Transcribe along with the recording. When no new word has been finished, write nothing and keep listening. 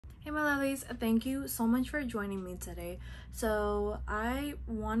Hey my lovelies, thank you so much for joining me today. So I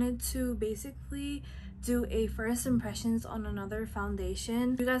wanted to basically do a first impressions on another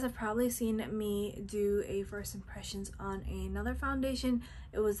foundation. You guys have probably seen me do a first impressions on another foundation.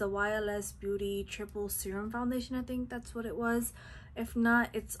 It was the YLS Beauty Triple Serum Foundation, I think that's what it was. If not,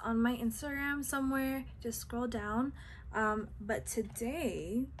 it's on my Instagram somewhere, just scroll down. But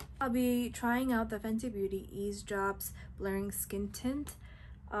today I'll be trying out the Fenty Beauty Eaze Drops Blurring Skin Tint.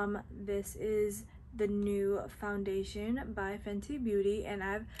 This is the new foundation by Fenty Beauty, and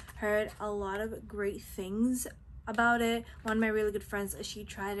I've heard a lot of great things about it. One of my really good friends, she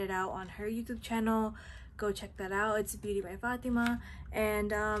tried it out on her YouTube channel. Go check that out. It's Beauty by Fatima.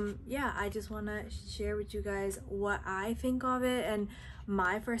 And yeah, I just want to share with you guys what I think of it and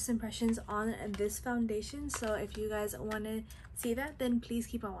my first impressions on this foundation. So if you guys want to see that, then please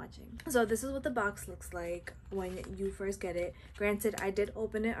keep on watching. So this is what the box looks like when you first get it. Granted, I did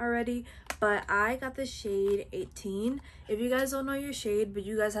open it already, but I got the shade 18. If you guys don't know your shade, but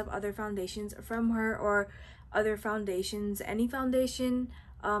you guys have other foundations from her or other foundations, any foundation,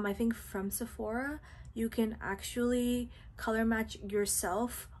 I think from Sephora, you can actually color match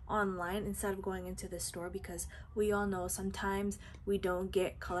yourself online instead of going into the store, because we all know sometimes we don't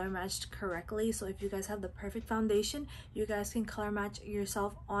get color matched correctly. So if you guys have the perfect foundation, you guys can color match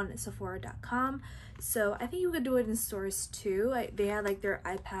yourself on Sephora.com. So I think you could do it in stores too. They had like their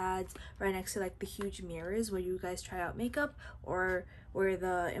iPads right next to like the huge mirrors where you guys try out makeup, or where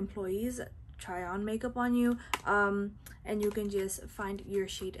the employees try on makeup on you, and you can just find your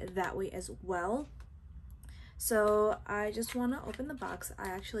shade that way as well. So I just want to open the box. I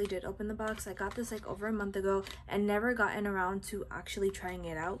actually did open the box. I got this like over a month ago and never gotten around to actually trying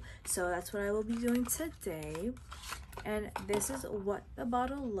it out. So that's what I will be doing today. And this is what the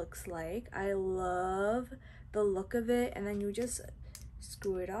bottle looks like. I love the look of it. And then you just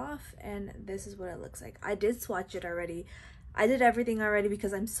screw it off and this is what it looks like. I did swatch it already. I did everything already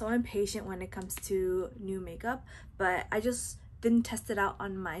because I'm so impatient when it comes to new makeup, but I just didn't test it out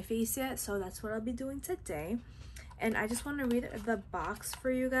on my face yet, so that's what I'll be doing today. And I just want to read the box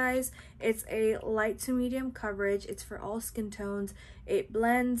for you guys. It's a light to medium coverage. It's for all skin tones. It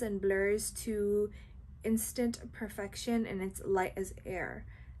blends and blurs to instant perfection, and it's light as air.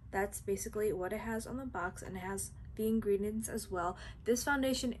 That's basically what it has on the box, and it has the ingredients as well. This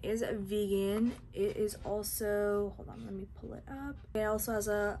foundation is vegan. It is also, hold on, let me pull it up. It also has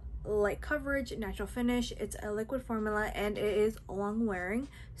a light coverage, natural finish. It's a liquid formula, and it is long wearing.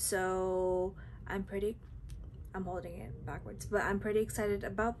 So I'm holding it backwards, but I'm pretty excited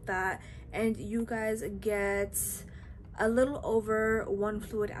about that. And you guys get a little over 1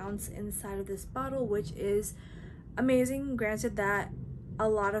 fluid ounce inside of this bottle, which is amazing. Granted that a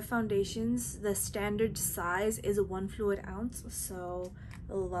lot of foundations, the standard size is 1 fluid ounce, so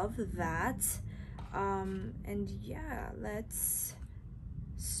love that. And yeah, let's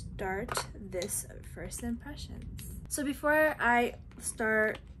start this first impressions. So before I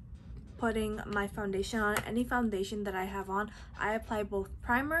start putting my foundation on, any foundation that I have on, I apply both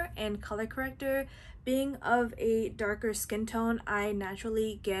primer and color corrector. Being of a darker skin tone, I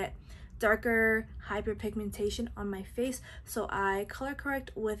naturally get darker hyperpigmentation on my face, so I color correct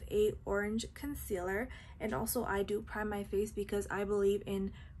with a orange concealer. And also I do prime my face because I believe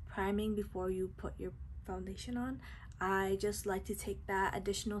in priming before you put your foundation on. I just like to take that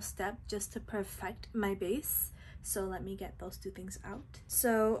additional step just to perfect my base. So let me get those two things out.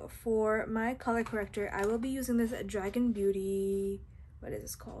 So for my color corrector, I will be using this Dragon Beauty, what is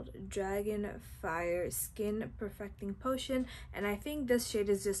this called? Dragon Fire Skin Perfecting Potion. And I think this shade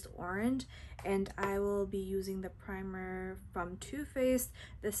is just orange. And I will be using the primer from Too Faced.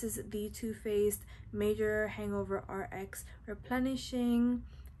 This is the Too Faced Major Hangover RX Replenishing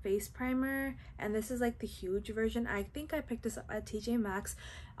Face Primer. And this is like the huge version. I think I picked this up at TJ Maxx.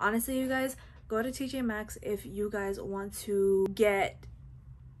 Honestly, you guys, go to TJ Maxx if you guys want to get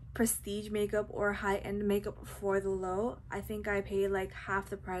prestige makeup or high-end makeup for the low. I think I paid like half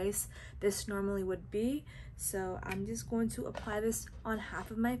the price this normally would be. So I'm just going to apply this on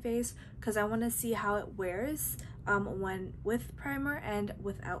half of my face because I want to see how it wears when with primer and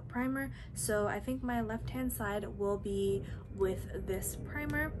without primer. So I think my left hand side will be with this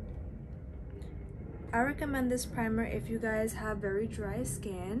primer. I recommend this primer if you guys have very dry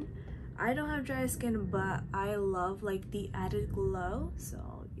skin. I don't have dry skin, but I love like the added glow.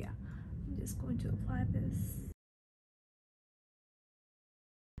 So yeah, I'm just going to apply this,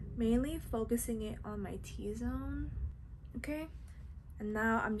 mainly focusing it on my T-zone. Okay, and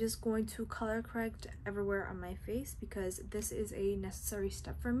now I'm just going to color correct everywhere on my face because this is a necessary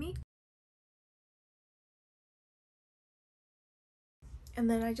step for me. And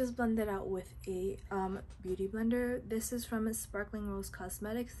then I just blend it out with a beauty blender. This is from Sparkling Rose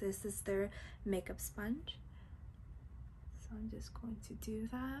Cosmetics. This is their makeup sponge. So I'm just going to do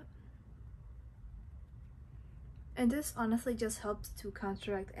that. And this honestly just helps to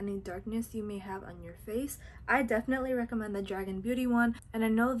counteract any darkness you may have on your face. I definitely recommend the Dragon Beauty one. And I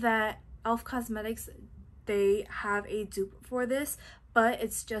know that e.l.f. Cosmetics, they have a dupe for this, but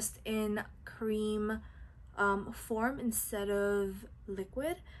it's just in cream form instead of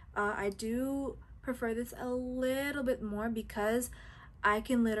liquid. I do prefer this a little bit more because I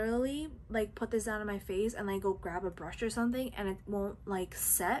can literally like put this down on my face and like go grab a brush or something and it won't like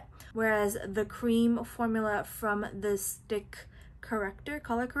set, whereas the cream formula from the stick corrector,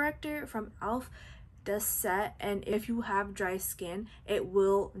 color corrector from e.l.f. does set, and if you have dry skin it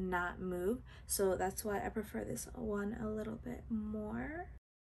will not move. So that's why I prefer this one a little bit more.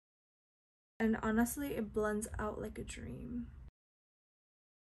 And honestly, it blends out like a dream.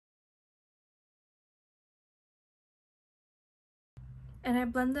 And I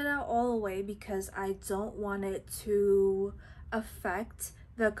blend it out all the way because I don't want it to affect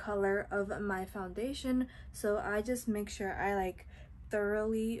the color of my foundation. So I just make sure I like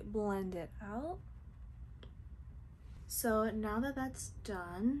thoroughly blend it out. So now that that's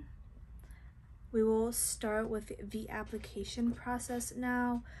done, we will start with the application process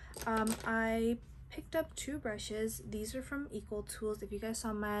now. I picked up 2 brushes. These are from Equal Tools. If you guys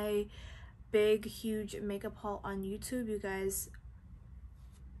saw my big huge makeup haul on YouTube, you guys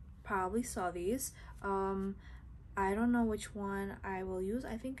probably saw these. I don't know which one I will use.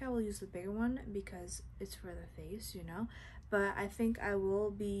 I think I will use the bigger one because it's for the face, you know, but I think I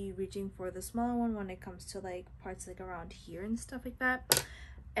will be reaching for the smaller one when it comes to like parts like around here and stuff like that.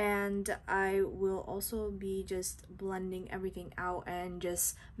 And I will also be just blending everything out and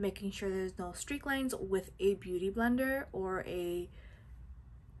just making sure there's no streak lines with a beauty blender or a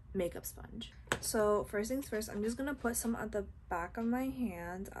makeup sponge. So first things first, I'm just gonna put some at the back of my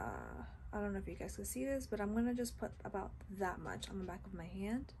hand. I don't know if you guys can see this, but I'm gonna just put about that much on the back of my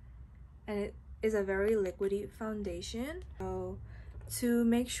hand. And it is a very liquidy foundation. So to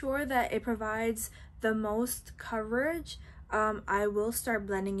make sure that it provides the most coverage, I will start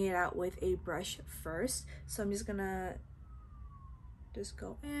blending it out with a brush first. So I'm just gonna just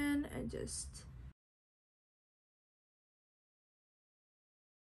go in and just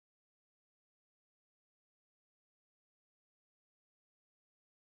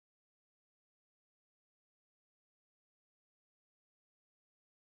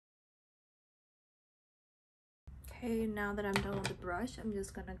okay, now that I'm done with the brush, I'm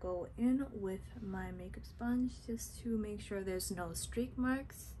just gonna go in with my makeup sponge just to make sure there's no streak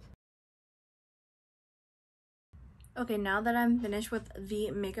marks. Okay, now that I'm finished with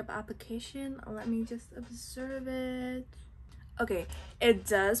the makeup application, let me just observe it. Okay, it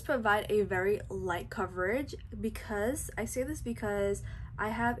does provide a very light coverage because I say this because I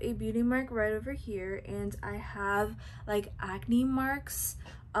have a beauty mark right over here and I have like acne marks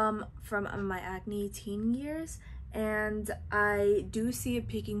from my acne teen years, and I do see it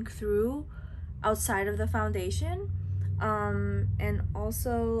peeking through outside of the foundation. And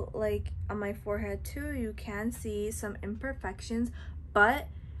also like on my forehead too, you can see some imperfections, but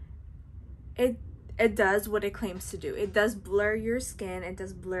it does what it claims to do. It does blur your skin, it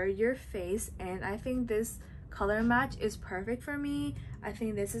does blur your face, and I think this color match is perfect for me. I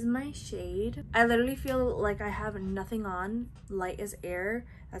think this is my shade. I literally feel like I have nothing on, light as air.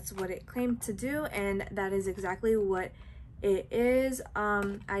 That's what it claimed to do, and that is exactly what it is.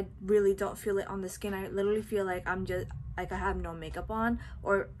 I really don't feel it on the skin. I literally feel like I'm just like I have no makeup on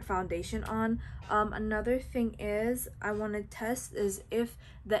or foundation on. Another thing is I want to test is if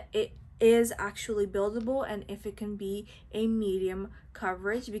it is actually buildable and if it can be a medium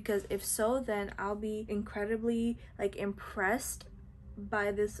coverage, because if so, then I'll be incredibly like impressed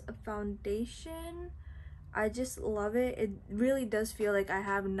by this foundation. I just love it. It really does feel like I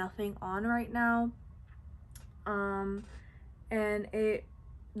have nothing on right now. And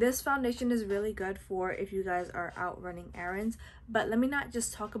this foundation is really good for if you guys are out running errands. But let me not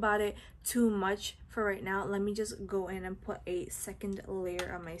just talk about it too much for right now. Let me just go in and put a second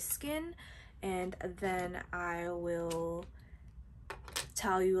layer on my skin, and then I will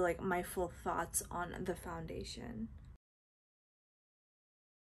tell you like my full thoughts on the foundation.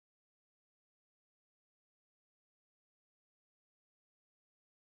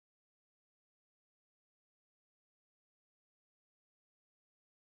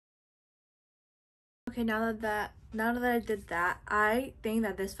 Okay, now that I did that, I think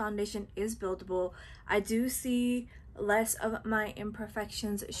that this foundation is buildable. I do see less of my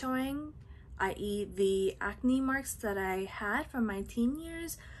imperfections showing. i.e. the acne marks that I had from my teen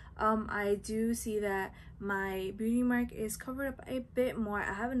years. I do see that my beauty mark is covered up a bit more.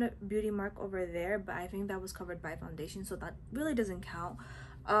 I have a beauty mark over there, but I think that was covered by foundation, so that really doesn't count.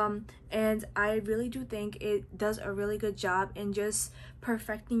 And I really do think it does a really good job in just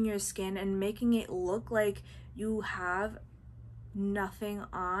perfecting your skin and making it look like you have nothing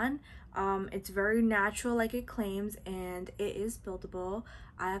on. It's very natural like it claims, and it is buildable.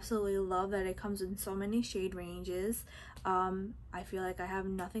 I absolutely love that it comes in so many shade ranges. I feel like I have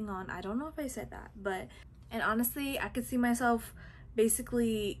nothing on. I don't know if I said that, but and honestly I could see myself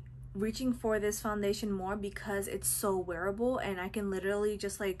basically reaching for this foundation more because it's so wearable, and I can literally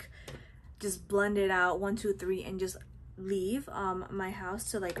just blend it out 1 2 3 and just leave my house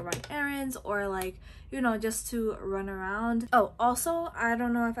to like run errands, or like, you know, just to run around. Oh, also, I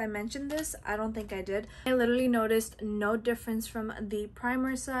don't know if I mentioned this. I don't think I did. I literally noticed no difference from the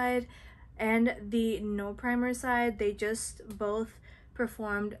primer side and the no primer side. They just both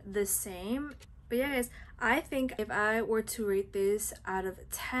performed the same. But yeah guys, I think if I were to rate this out of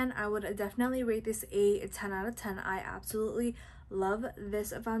 10, I would definitely rate this a 10 out of 10. I absolutely love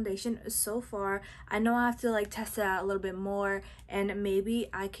this foundation so far. I know I have to like test it out a little bit more, and maybe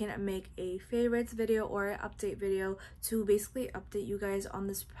I can make a favorites video or an update video to basically update you guys on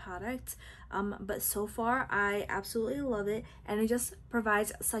this product. But so far I absolutely love it, and it just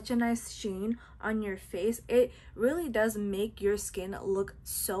provides such a nice sheen on your face. It really does make your skin look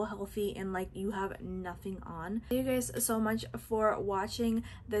so healthy and like you have nothing on. Thank you guys so much for watching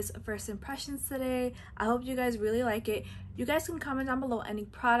this first impressions today. I hope you guys really like it. You guys can comment down below any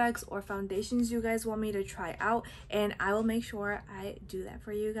products or foundations you guys want me to try out, and I will make sure I do that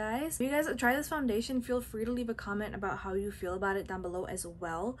for you guys. If you guys try this foundation, feel free to leave a comment about how you feel about it down below as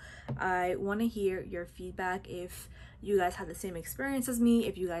well. I want to hear your feedback. If you guys had the same experience as me,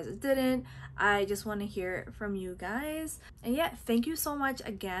 if you guys didn't, I just want to hear from you guys. And yeah, thank you so much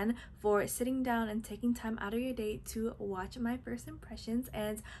again for sitting down and taking time out of your day to watch my first impressions,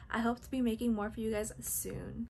 and I hope to be making more for you guys soon.